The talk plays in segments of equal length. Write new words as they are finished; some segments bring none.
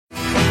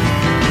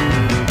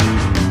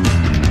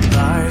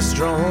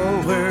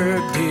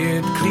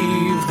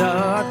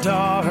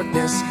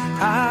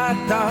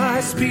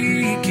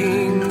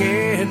speaking,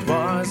 it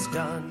was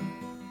done.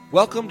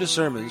 Welcome to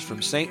sermons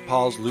from St.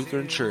 Paul's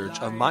Lutheran Church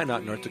of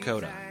Minot, North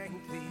Dakota.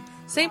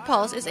 St.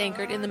 Paul's is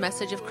anchored in the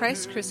message of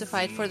Christ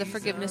crucified for the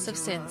forgiveness of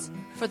sins,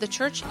 for the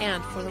church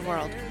and for the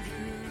world.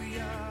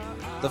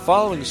 The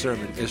following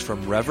sermon is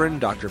from Reverend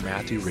Dr.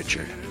 Matthew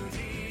Richard.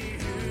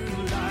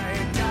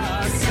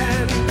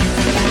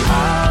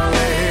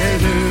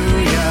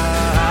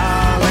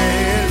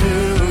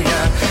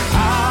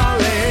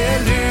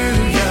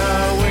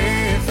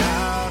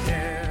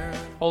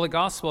 Holy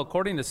Gospel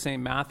according to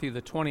St. Matthew,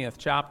 the 20th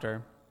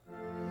chapter.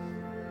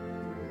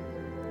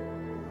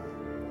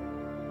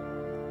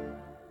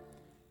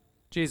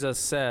 Jesus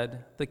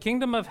said, "The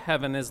kingdom of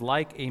heaven is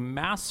like a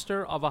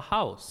master of a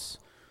house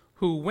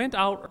who went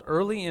out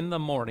early in the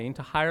morning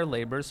to hire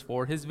laborers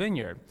for his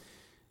vineyard.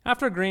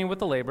 After agreeing with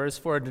the laborers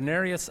for a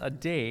denarius a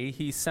day,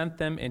 he sent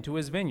them into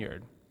his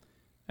vineyard.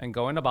 And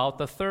going about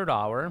the third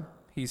hour,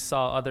 he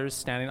saw others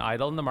standing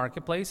idle in the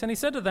marketplace, and he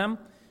said to them,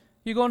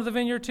 'You go into the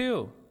vineyard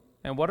too,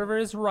 and whatever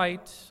is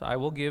right I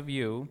will give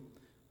you.'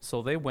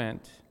 So they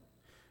went.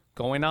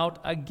 Going out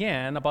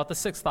again about the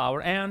 6th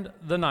hour and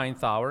the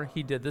 9th hour,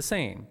 he did the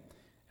same.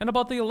 And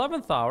about the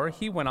 11th hour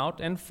he went out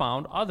and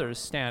found others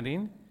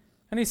standing.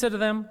 And he said to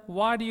them,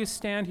 'Why do you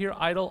stand here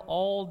idle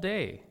all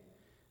day?'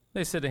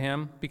 They said to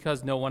him,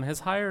 'Because no one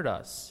has hired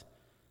us.'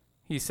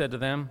 He said to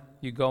them,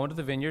 'You go into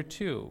the vineyard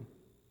too.'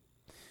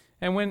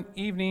 And when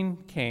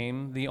evening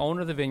came, the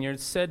owner of the vineyard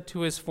said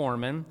to his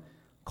foreman,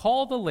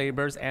 'Call the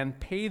laborers and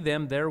pay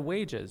them their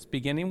wages,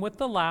 beginning with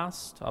the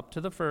last up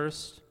to the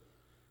first.'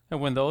 And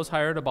when those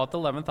hired about the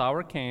 11th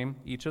hour came,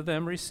 each of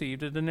them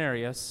received a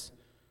denarius.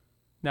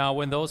 Now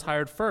when those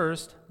hired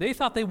first, they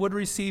thought they would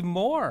receive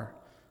more,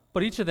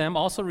 but each of them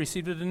also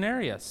received a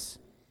denarius.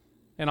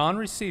 And on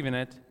receiving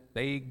it,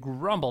 they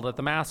grumbled at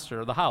the master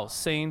of the house,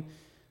 saying,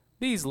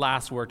 'These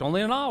last worked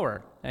only an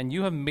hour, and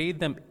you have made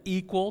them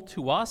equal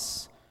to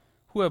us,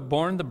 who have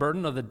borne the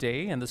burden of the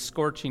day and the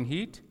scorching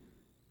heat.'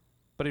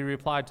 But he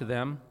replied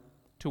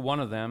to one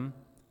of them,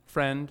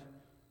 'Friend,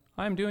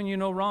 I am doing you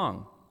no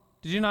wrong.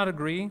 Did you not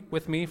agree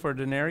with me for a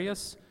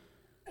denarius?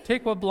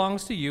 Take what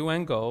belongs to you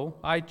and go.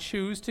 I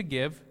choose to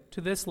give to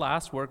this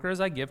last worker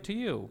as I give to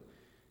you.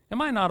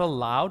 Am I not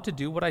allowed to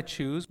do what I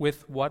choose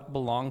with what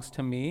belongs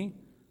to me?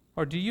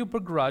 Or do you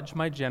begrudge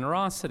my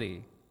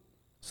generosity?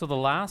 So the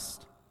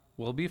last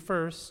will be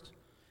first,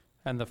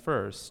 and the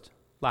first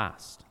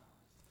last.'"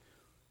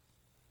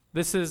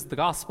 This is the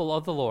gospel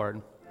of the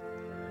Lord.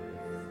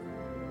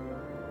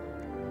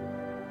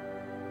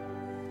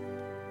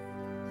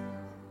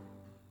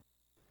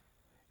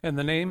 In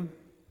the name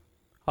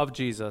of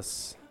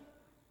Jesus,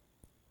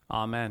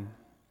 Amen.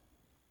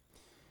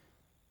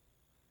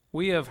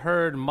 We have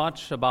heard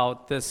much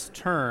about this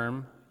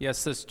term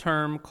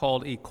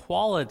called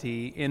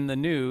equality in the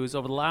news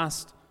over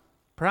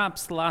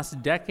perhaps the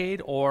last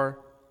decade or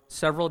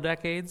several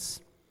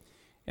decades.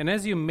 And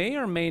as you may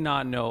or may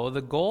not know,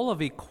 the goal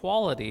of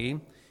equality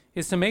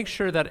is to make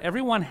sure that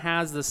everyone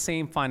has the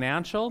same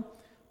financial,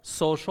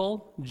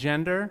 social,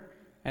 gender,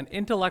 and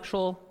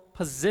intellectual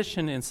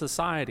position in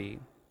society.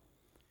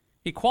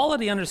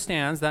 Equality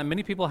understands that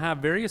many people have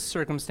various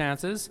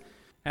circumstances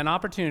and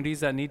opportunities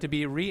that need to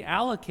be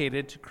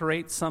reallocated to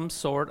create some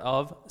sort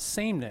of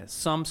sameness,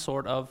 some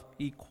sort of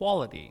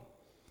equality.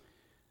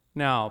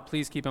 Now,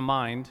 please keep in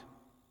mind,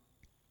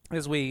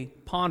 as we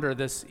ponder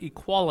this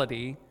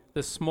equality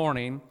this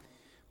morning,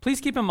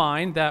 please keep in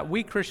mind that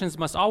we Christians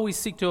must always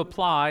seek to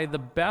apply the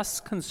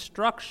best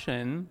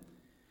construction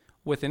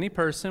with any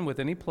person, with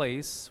any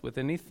place, with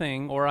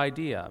anything or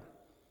idea.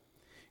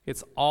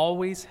 It's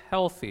always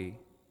healthy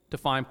to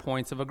find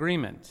points of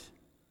agreement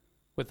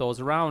with those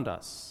around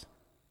us.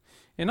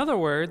 In other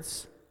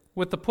words,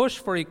 with the push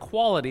for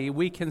equality,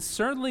 we can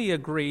certainly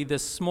agree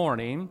this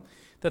morning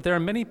that there are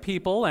many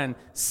people and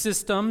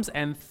systems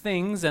and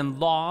things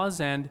and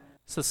laws and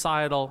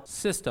societal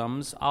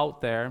systems out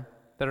there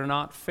that are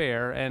not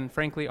fair and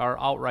frankly are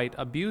outright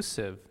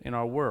abusive in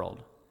our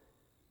world.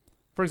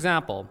 For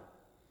example,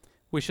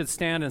 we should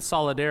stand in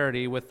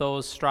solidarity with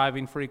those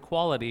striving for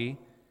equality,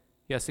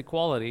 yes,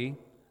 equality,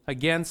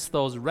 against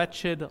those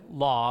wretched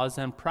laws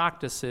and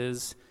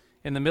practices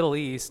in the Middle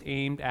East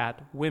aimed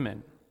at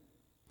women.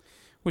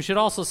 We should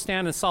also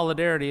stand in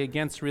solidarity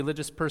against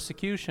religious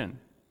persecution.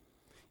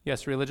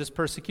 Yes, religious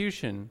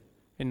persecution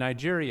in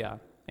Nigeria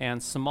and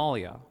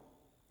Somalia.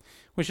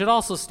 We should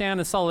also stand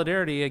in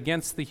solidarity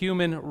against those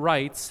human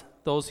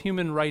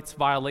rights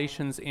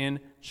violations in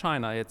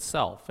China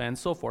itself, and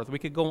so forth. We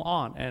could go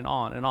on and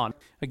on and on.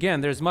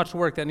 Again, there's much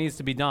work that needs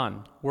to be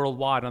done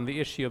worldwide on the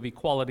issue of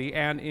equality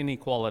and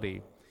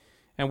inequality.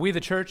 And we,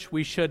 the church,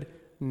 we should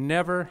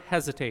never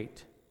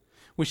hesitate.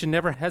 We should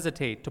never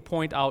hesitate to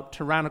point out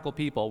tyrannical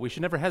people. We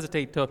should never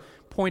hesitate to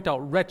point out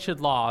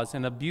wretched laws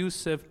and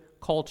abusive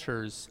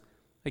cultures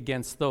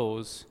against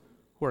those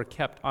who are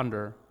kept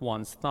under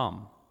one's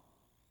thumb.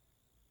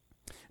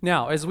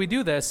 Now, as we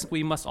do this,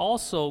 we must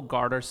also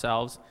guard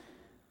ourselves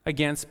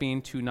against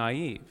being too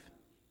naive.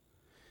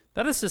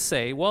 That is to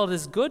say, while it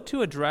is good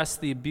to address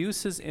the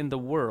abuses in the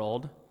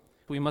world,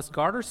 We must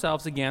guard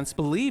ourselves against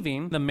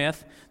believing the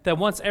myth that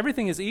once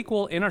everything is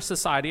equal in our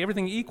society,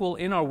 everything equal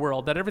in our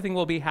world, that everything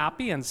will be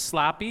happy and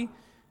slappy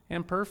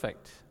and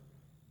perfect.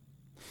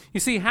 You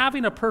see,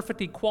 having a perfect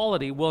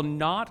equality will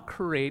not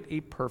create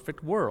a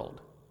perfect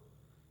world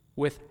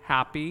with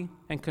happy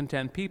and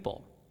content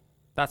people.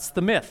 That's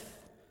the myth.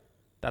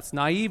 That's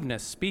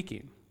naiveness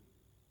speaking.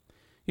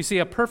 You see,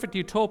 a perfect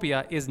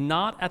utopia is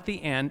not at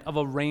the end of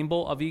a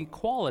rainbow of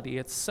equality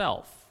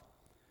itself,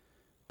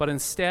 but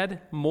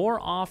instead, more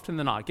often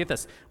than not, get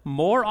this,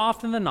 more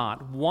often than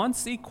not,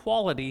 once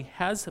equality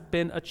has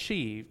been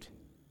achieved,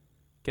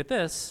 get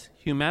this,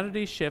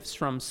 humanity shifts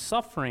from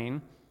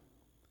suffering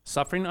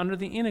under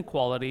the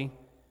inequality,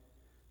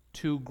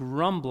 to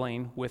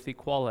grumbling with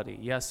equality.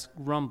 Yes,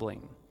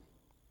 grumbling.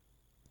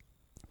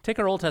 Take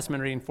our Old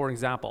Testament reading, for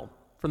example,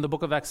 from the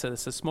book of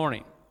Exodus this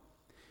morning.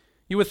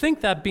 You would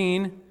think that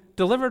being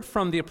delivered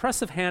from the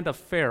oppressive hand of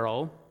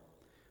Pharaoh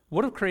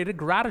would have created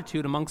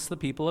gratitude amongst the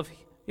people of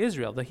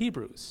Israel, the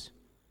Hebrews.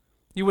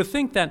 You would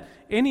think that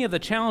any of the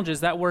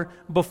challenges that were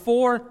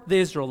before the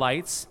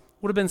Israelites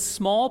would have been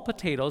small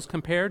potatoes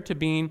compared to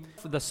being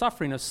the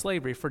suffering of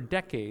slavery for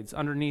decades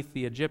underneath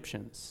the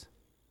Egyptians.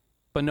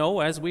 But no,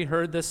 as we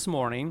heard this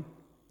morning,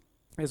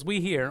 as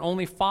we hear,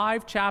 only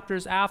 5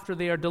 chapters after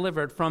they are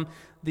delivered from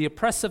the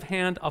oppressive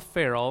hand of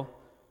Pharaoh,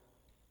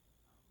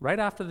 right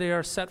after they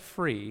are set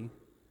free,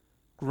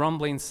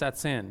 grumbling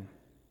sets in.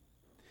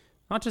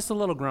 Not just a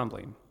little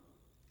grumbling,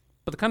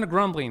 but the kind of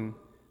grumbling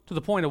to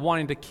the point of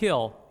wanting to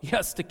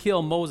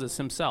kill Moses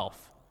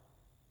himself.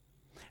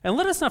 And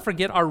let us not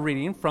forget our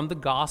reading from the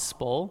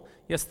gospel,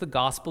 the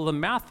gospel of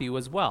Matthew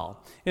as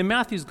well. In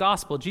Matthew's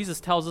gospel, Jesus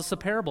tells us a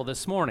parable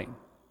this morning.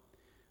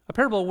 A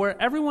parable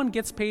where everyone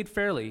gets paid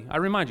fairly. I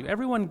remind you,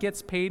 everyone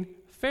gets paid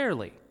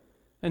fairly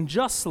and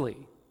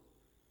justly.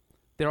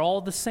 They're all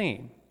the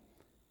same.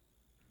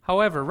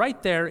 However,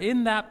 right there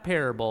in that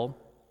parable,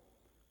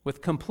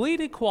 with complete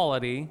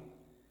equality,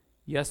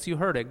 yes, you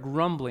heard it,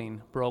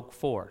 grumbling broke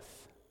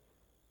forth.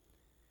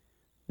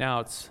 Now,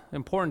 it's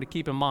important to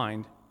keep in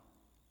mind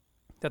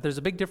that there's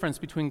a big difference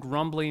between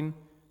grumbling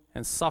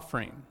and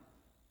suffering.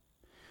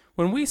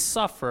 When we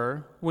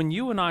suffer, when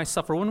you and I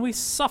suffer, when we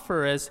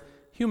suffer as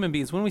human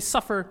beings, when we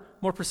suffer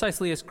more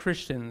precisely as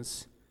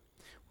Christians,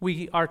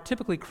 we are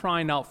typically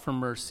crying out for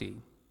mercy.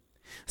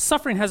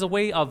 Suffering has a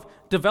way of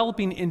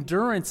developing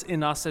endurance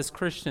in us as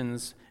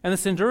Christians, and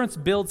this endurance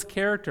builds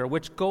character,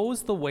 which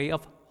goes the way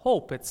of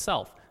hope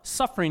itself.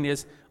 Suffering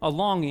is a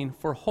longing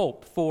for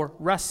hope, for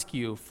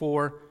rescue,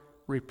 for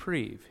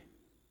reprieve.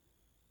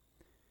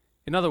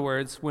 In other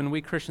words, when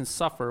we Christians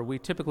suffer, we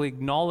typically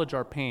acknowledge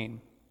our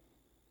pain,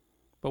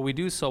 but we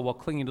do so while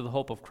clinging to the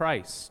hope of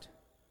Christ.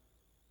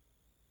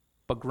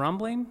 But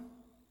grumbling?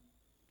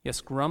 Yes,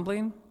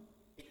 grumbling.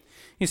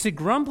 You see,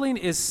 grumbling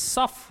is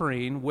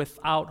suffering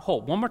without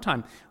hope. One more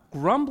time.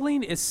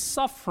 Grumbling is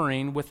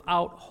suffering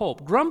without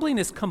hope. Grumbling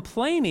is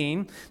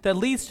complaining that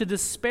leads to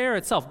despair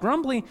itself.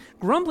 Grumbling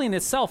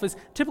itself is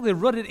typically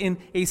rooted in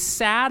a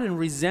sad and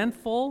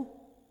resentful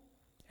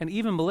and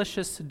even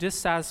malicious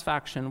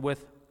dissatisfaction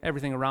with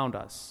everything around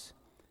us.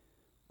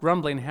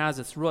 Grumbling has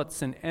its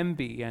roots in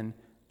envy and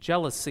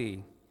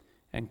jealousy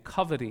and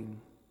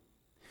coveting.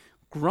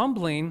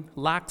 Grumbling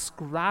lacks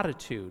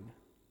gratitude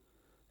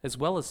as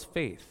well as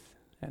faith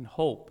and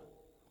hope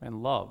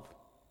and love.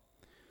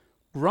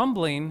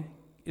 Grumbling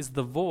is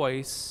the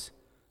voice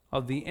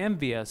of the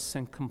envious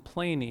and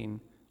complaining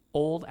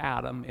old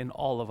Adam in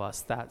all of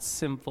us, that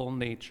sinful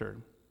nature.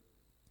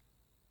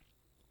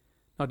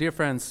 Now, dear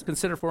friends,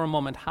 consider for a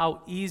moment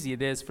how easy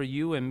it is for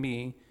you and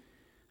me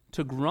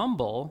to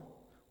grumble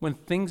when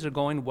things are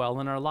going well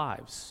in our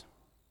lives.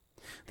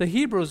 The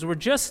Hebrews were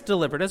just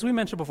delivered, as we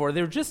mentioned before,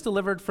 they were just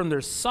delivered from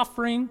their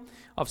suffering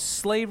of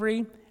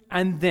slavery,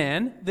 and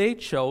then they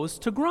chose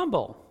to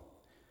grumble.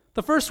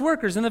 The first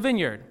workers in the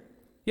vineyard,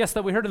 yes,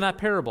 that we heard in that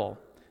parable,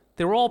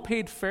 they were all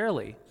paid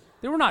fairly.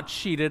 They were not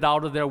cheated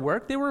out of their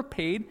work. They were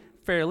paid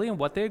fairly in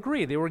what they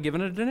agreed. They were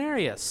given a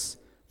denarius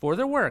for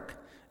their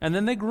work. And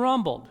then they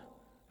grumbled,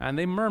 and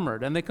they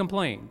murmured, and they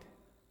complained.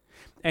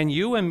 And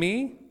you and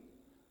me,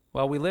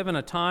 well, we live in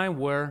a time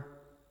where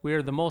we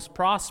are the most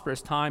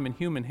prosperous time in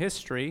human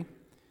history.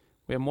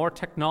 We have more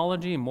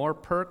technology, more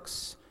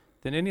perks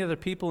than any other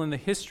people in the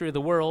history of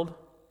the world.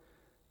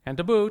 And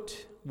to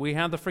boot, we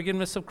have the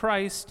forgiveness of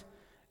Christ,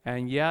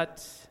 and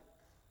yet,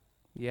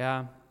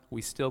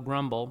 we still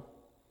grumble.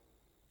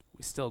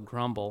 We still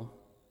grumble.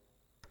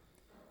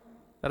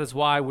 That is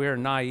why we are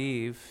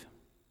naive.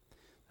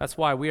 That's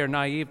why we are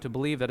naive to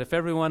believe that if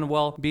everyone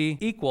will be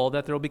equal,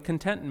 that there will be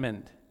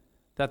contentment,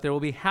 that there will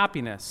be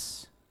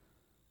happiness,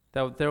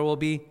 that there will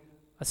be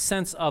a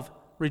sense of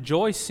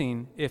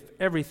rejoicing if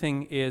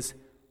everything is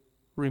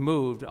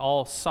removed,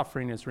 all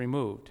suffering is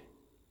removed.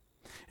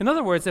 In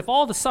other words, if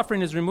all the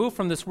suffering is removed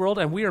from this world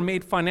and we are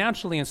made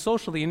financially and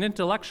socially and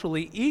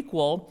intellectually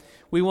equal,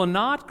 we will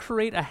not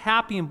create a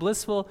happy and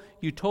blissful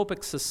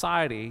utopic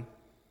society,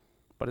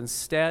 but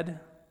instead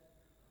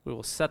we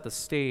will set the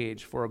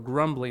stage for a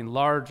grumbling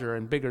larger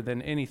and bigger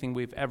than anything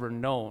we've ever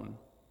known.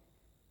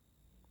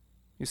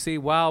 You see,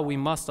 while we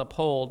must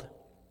uphold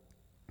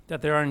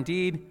that there are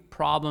indeed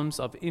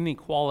problems of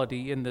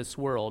inequality in this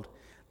world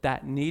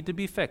that need to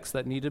be fixed,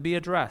 that need to be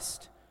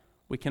addressed,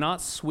 we cannot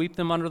sweep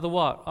them under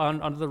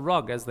the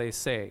rug, as they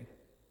say.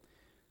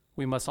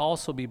 We must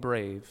also be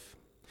brave.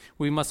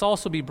 We must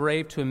also be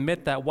brave to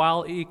admit that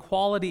while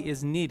equality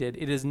is needed,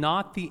 it is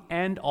not the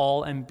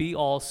end-all and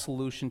be-all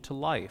solution to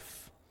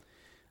life.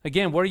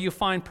 Again, where you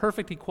find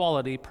perfect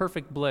equality,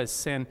 perfect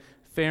bliss, and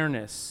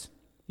fairness,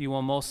 you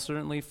will most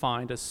certainly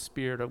find a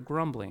spirit of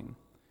grumbling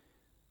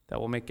that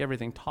will make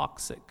everything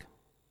toxic,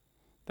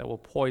 that will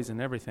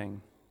poison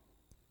everything.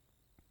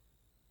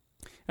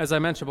 As I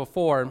mentioned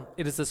before,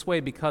 it is this way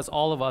because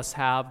all of us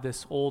have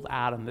this old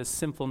Adam, this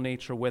sinful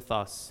nature with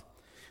us.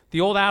 The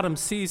old Adam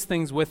sees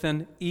things with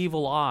an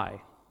evil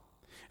eye.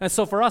 And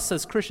so for us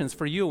as Christians,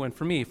 for you and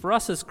for me, for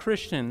us as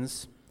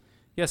Christians,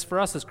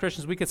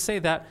 we could say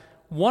that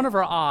one of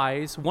our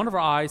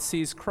eyes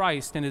sees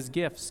Christ and his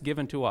gifts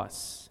given to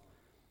us.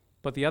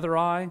 But the other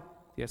eye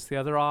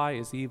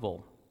is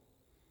evil.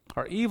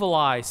 Our evil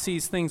eye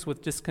sees things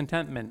with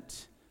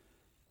discontentment,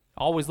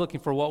 always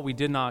looking for what we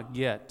did not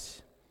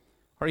get.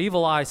 Our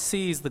evil eye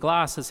sees the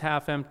glass as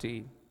half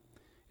empty.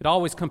 It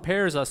always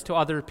compares us to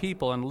other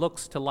people and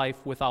looks to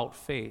life without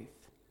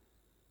faith.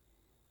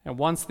 And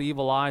once the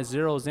evil eye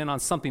zeroes in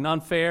on something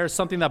unfair,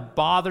 something that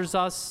bothers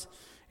us,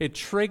 it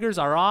triggers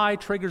our eye,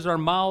 triggers our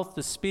mouth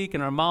to speak,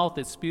 and our mouth,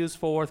 it spews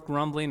forth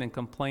grumbling and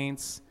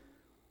complaints,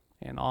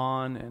 and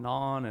on and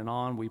on and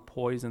on we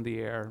poison the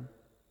air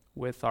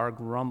with our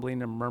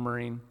grumbling and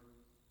murmuring.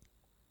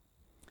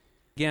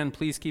 Again,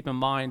 please keep in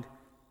mind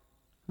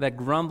that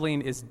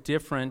grumbling is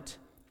different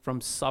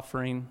from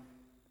suffering.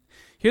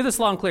 Hear this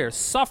loud and clear.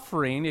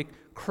 Suffering, it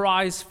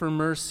cries for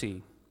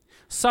mercy.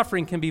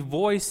 Suffering can be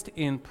voiced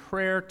in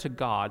prayer to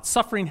God.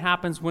 Suffering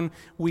happens when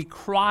we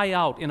cry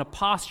out in a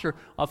posture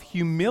of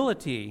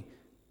humility,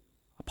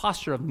 a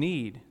posture of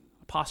need,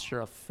 a posture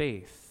of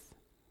faith.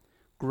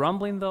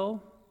 Grumbling,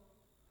 though,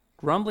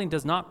 grumbling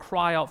does not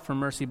cry out for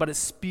mercy, but it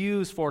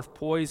spews forth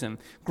poison.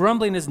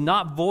 Grumbling is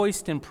not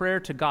voiced in prayer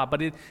to God,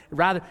 but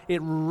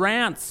it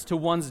rants to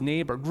one's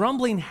neighbor.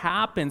 Grumbling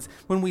happens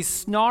when we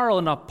snarl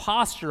in a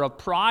posture of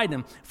pride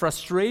and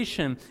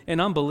frustration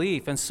and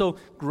unbelief. And so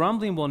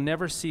grumbling will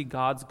never see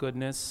God's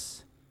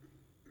goodness.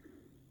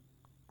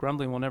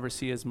 Grumbling will never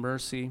see his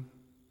mercy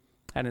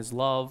and his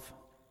love,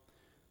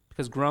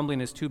 because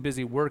grumbling is too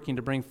busy working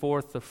to bring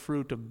forth the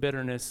fruit of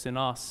bitterness in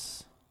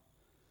us.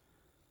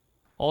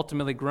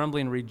 Ultimately,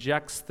 grumbling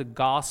rejects the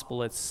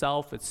gospel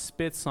itself. It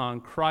spits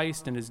on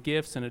Christ and his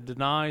gifts, and it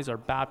denies our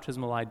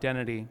baptismal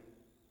identity.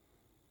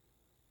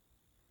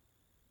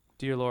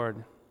 Dear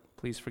Lord,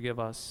 please forgive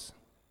us.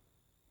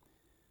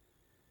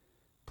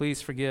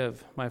 Please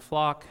forgive my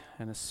flock,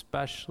 and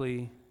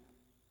especially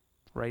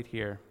right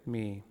here,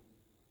 me.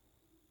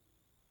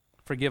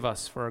 Forgive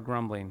us for our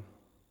grumbling.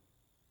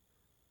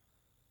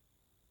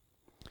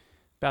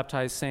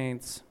 Baptized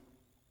saints,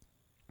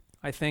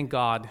 I thank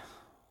God.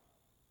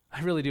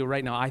 I really do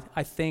right now.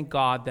 I thank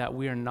God that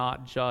we are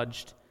not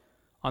judged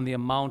on the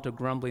amount of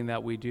grumbling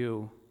that we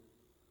do.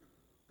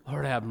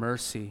 Lord, have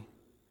mercy.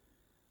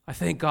 I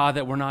thank God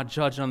that we're not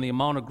judged on the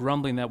amount of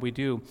grumbling that we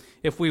do.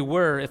 If you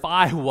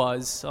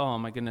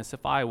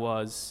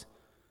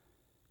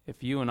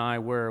and I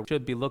were, we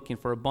should be looking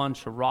for a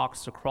bunch of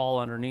rocks to crawl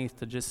underneath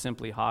to just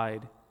simply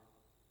hide.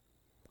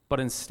 But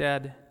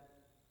instead,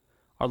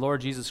 our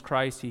Lord Jesus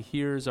Christ, he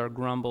hears our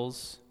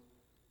grumbles.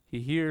 He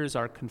hears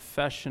our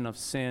confession of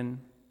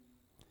sin.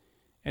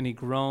 And he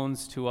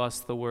groans to us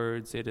the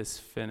words, "It is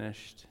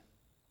finished.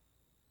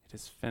 It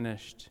is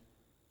finished.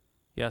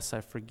 Yes,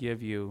 I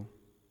forgive you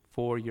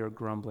for your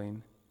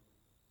grumbling."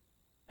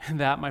 And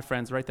that, my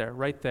friends, right there,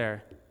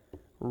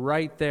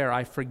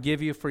 I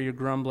forgive you for your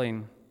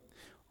grumbling,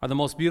 are the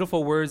most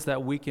beautiful words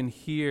that we can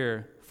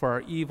hear for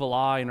our evil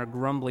eye and our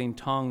grumbling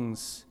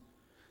tongues.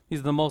 These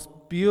are the most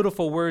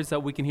beautiful words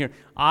that we can hear.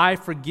 I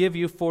forgive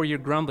you for your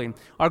grumbling.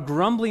 Our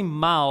grumbling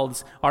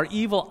mouths, our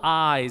evil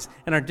eyes,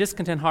 and our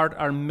discontent heart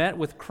are met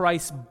with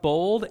Christ's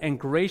bold and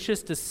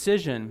gracious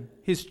decision,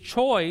 his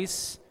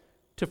choice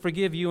to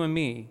forgive you and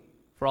me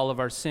for all of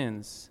our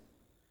sins.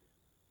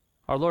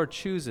 Our Lord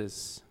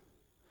chooses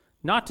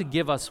not to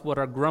give us what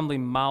our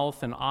grumbling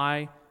mouth and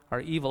our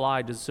evil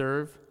eye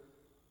deserve.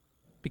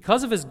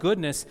 Because of his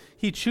goodness,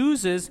 he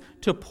chooses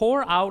to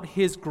pour out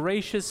his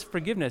gracious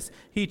forgiveness.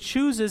 He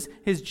chooses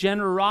his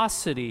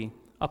generosity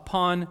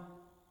upon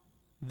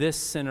this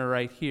sinner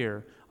right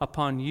here,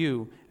 upon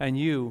you and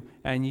you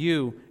and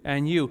you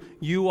and you.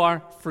 You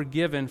are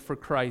forgiven for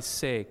Christ's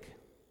sake.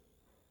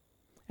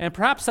 And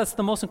perhaps that's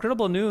the most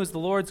incredible news the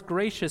Lord's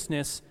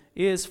graciousness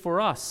is for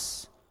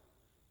us.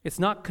 It's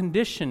not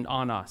conditioned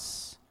on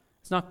us.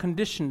 It's not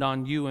conditioned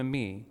on you and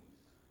me.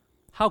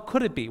 How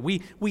could it be?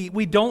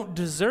 We don't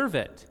deserve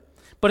it.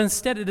 But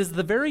instead, it is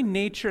the very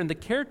nature and the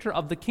character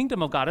of the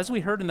kingdom of God, as we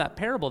heard in that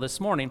parable this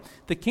morning,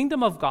 the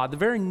kingdom of God, the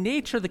very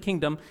nature of the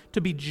kingdom,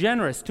 to be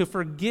generous, to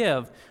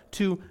forgive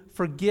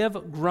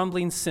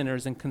grumbling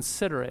sinners and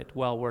consider it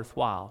well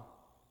worthwhile.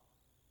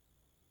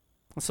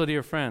 And so,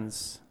 dear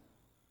friends,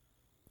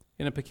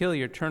 in a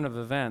peculiar turn of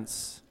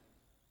events,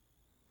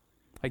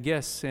 I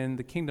guess in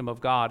the kingdom of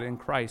God, in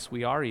Christ,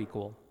 we are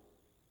equal.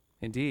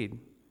 Indeed,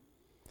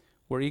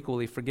 we're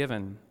equally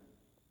forgiven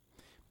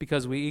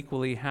because we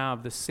equally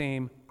have the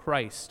same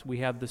Christ. We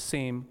have the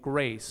same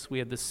grace. We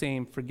have the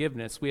same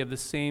forgiveness. We have the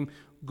same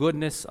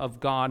goodness of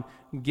God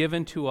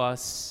given to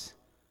us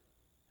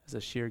as a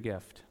sheer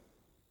gift.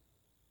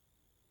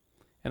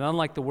 And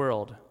unlike the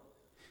world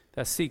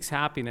that seeks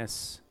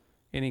happiness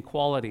in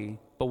equality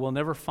but will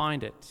never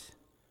find it,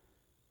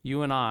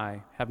 you and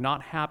I have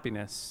not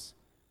happiness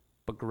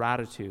but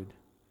gratitude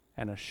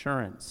and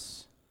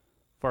assurance,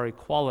 for our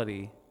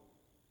equality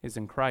is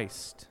in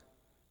Christ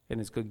and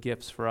His good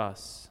gifts for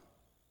us.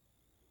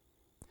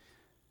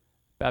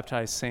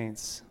 Baptized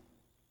saints,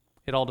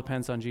 it all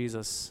depends on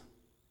Jesus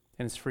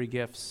and His free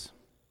gifts.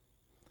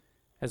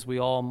 As we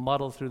all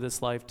muddle through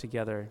this life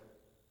together,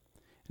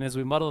 and as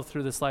we muddle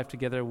through this life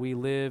together, we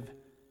live,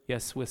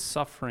 yes, with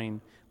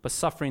suffering, but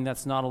suffering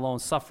that's not alone,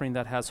 suffering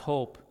that has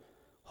hope.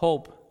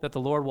 Hope that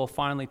the Lord will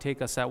finally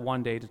take us at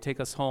one day, to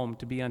take us home,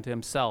 to be unto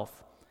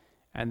Himself.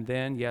 And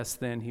then, yes,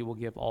 then He will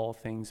give all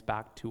things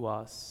back to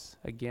us,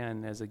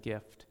 again as a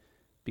gift,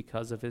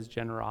 because of His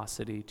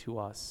generosity to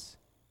us.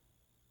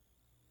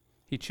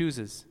 He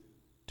chooses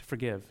to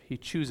forgive. He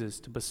chooses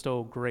to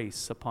bestow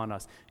grace upon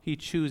us. He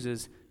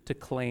chooses to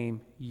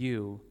claim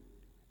you.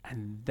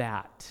 And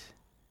that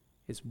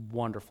is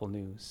wonderful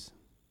news.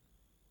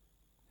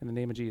 In the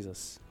name of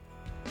Jesus,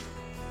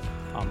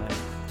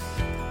 amen.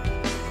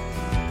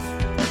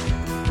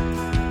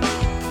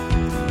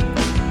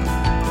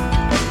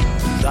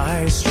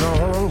 Thy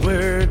strong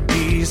word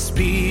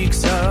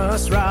bespeaks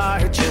us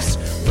righteous,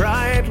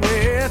 right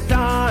with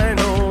thine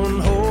own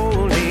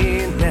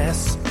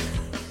holiness.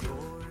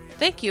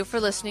 Thank you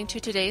for listening to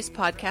today's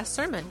podcast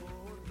sermon.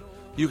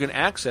 You can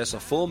access a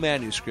full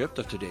manuscript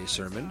of today's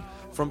sermon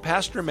from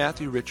Pastor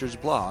Matthew Richard's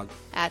blog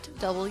at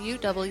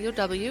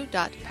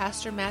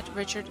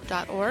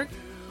www.pastormattrichard.org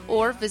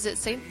or visit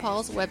St.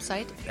 Paul's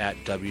website at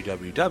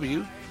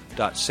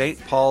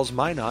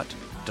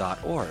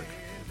www.stpaulsminot.org.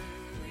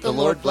 The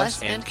Lord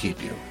bless and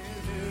keep you.